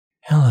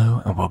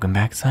Hello and welcome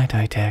back to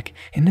SciTi Tech.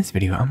 In this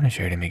video I'm going to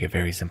show you how to make a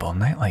very simple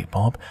night light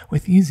bulb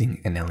with using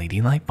an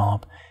LED light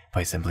bulb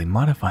by simply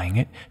modifying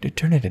it to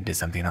turn it into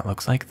something that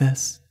looks like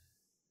this.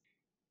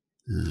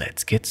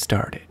 Let's get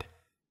started.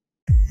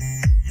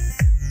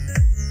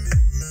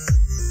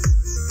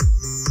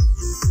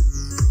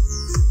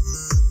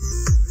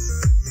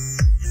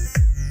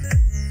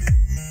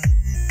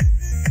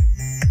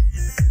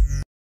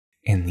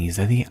 And these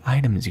are the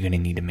items you're going to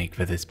need to make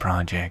for this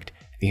project.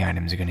 The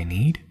items you're going to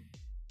need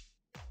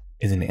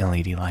is an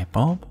LED light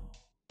bulb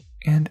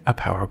and a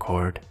power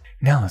cord.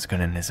 Now let's go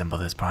ahead and assemble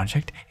this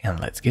project and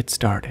let's get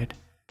started.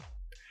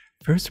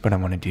 First, what I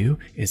want to do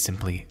is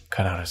simply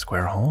cut out a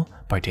square hole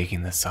by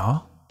taking the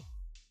saw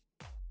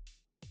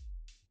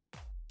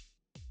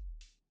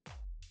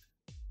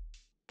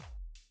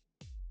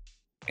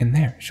and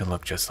there, it should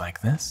look just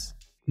like this.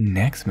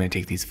 Next, I'm going to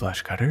take these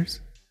flush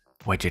cutters,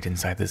 wedge it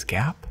inside this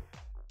gap,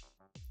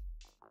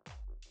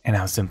 and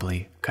I'll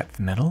simply cut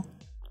the middle,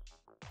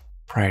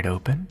 pry it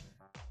open.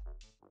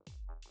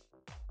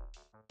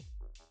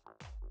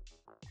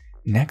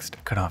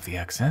 Next, cut off the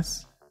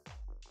excess.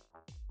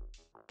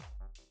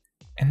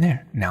 And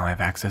there, now I have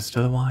access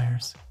to the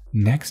wires.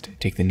 Next,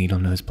 take the needle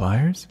nose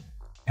pliers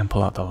and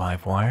pull out the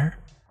live wire.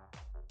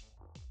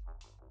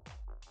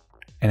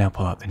 And I'll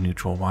pull out the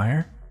neutral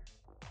wire.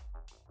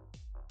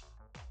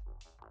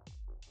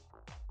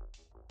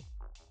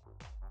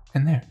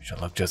 And there, it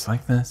should look just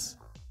like this.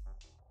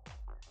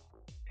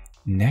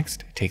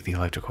 Next, take the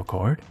electrical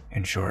cord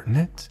and shorten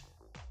it.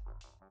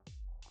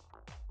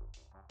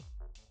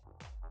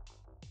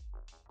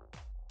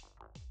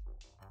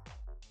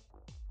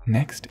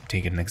 Next,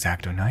 take an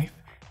X-Acto knife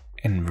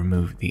and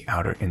remove the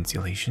outer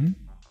insulation.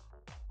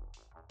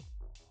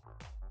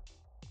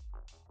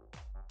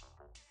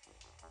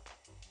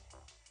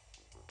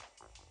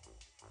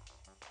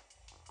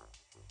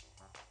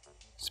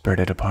 Spread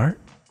it apart.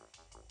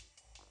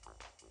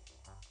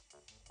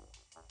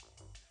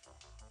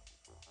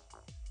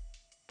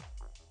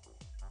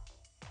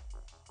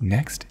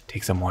 Next,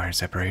 take some wire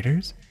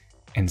separators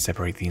and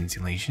separate the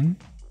insulation.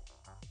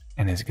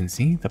 And as you can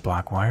see, the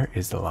black wire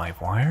is the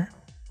live wire,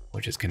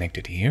 which is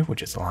connected here,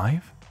 which is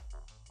live.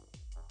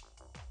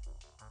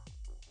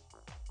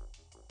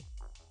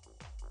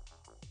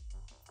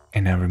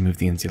 And now remove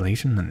the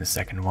insulation on the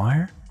second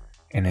wire.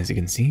 And as you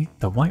can see,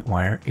 the white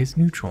wire is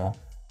neutral.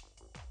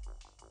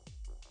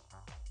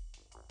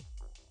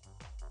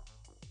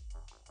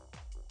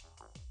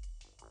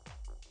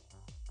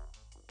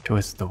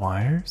 Twist the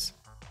wires.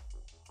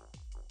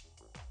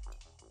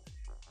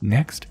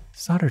 Next,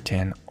 solder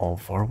tin all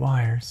 4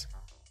 wires.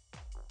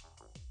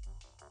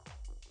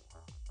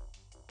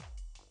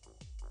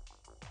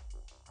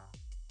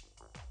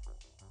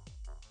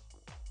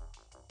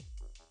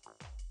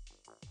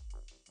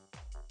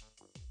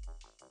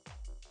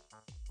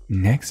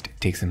 Next,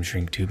 take some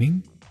shrink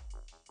tubing,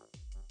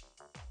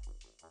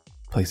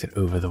 place it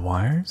over the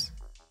wires,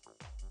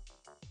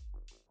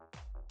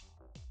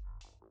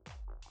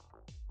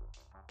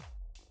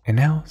 and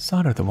now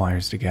solder the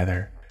wires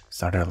together.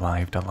 Solder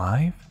live to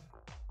live,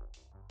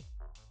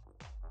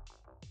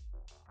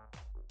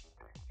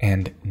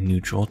 and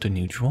neutral to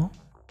neutral.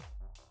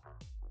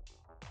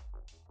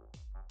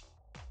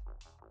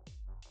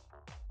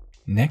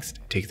 Next,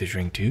 take the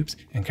shrink tubes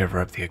and cover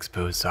up the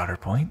exposed solder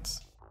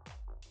points.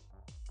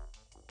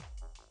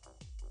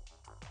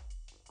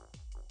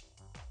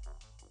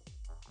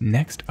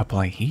 Next,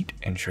 apply heat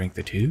and shrink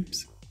the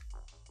tubes.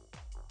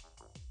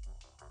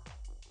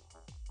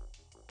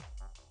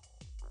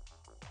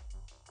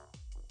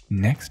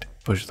 Next,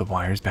 push the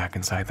wires back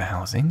inside the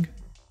housing.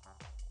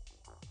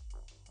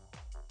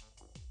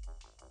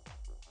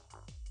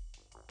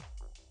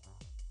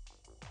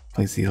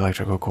 Place the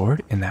electrical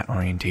cord in that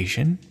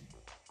orientation.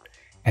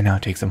 And now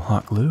take some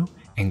hot glue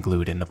and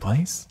glue it into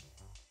place.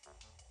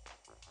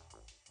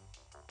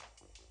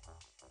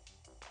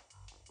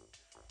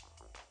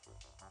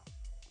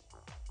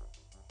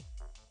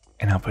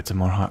 And I'll put some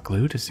more hot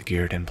glue to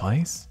secure it in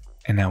place.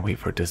 And now wait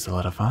for it to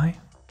solidify.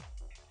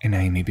 And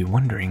now you may be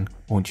wondering,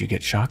 won't you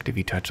get shocked if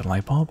you touch a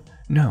light bulb?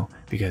 No,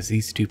 because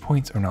these 2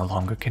 points are no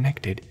longer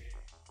connected.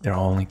 They're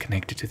only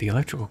connected to the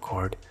electrical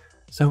cord,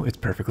 so it's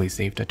perfectly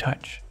safe to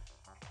touch.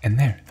 And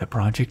there, the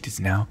project is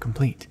now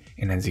complete.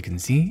 And as you can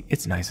see,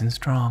 it's nice and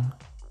strong.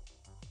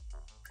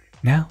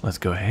 Now let's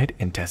go ahead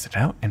and test it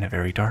out in a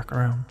very dark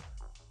room.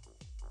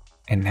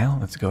 And now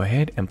let's go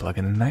ahead and plug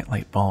in the night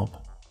light bulb.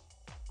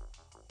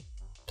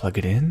 Plug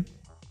it in,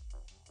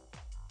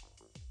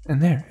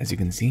 and there, as you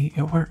can see,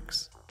 it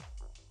works.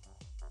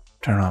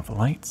 Turn off the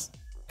lights,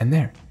 and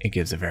there, it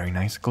gives a very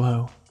nice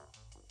glow.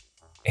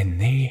 And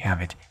there you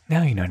have it.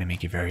 Now you know how to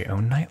make your very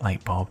own night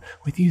light bulb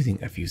with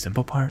using a few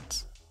simple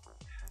parts.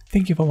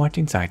 Thank you for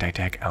watching SciTi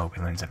Tech. I hope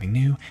you learned something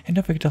new, and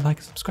don't forget to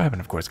like, subscribe,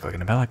 and of course click on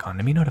the bell icon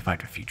to be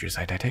notified for future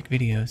SciTi Tech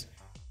videos.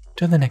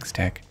 Till the next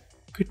tech,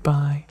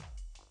 goodbye.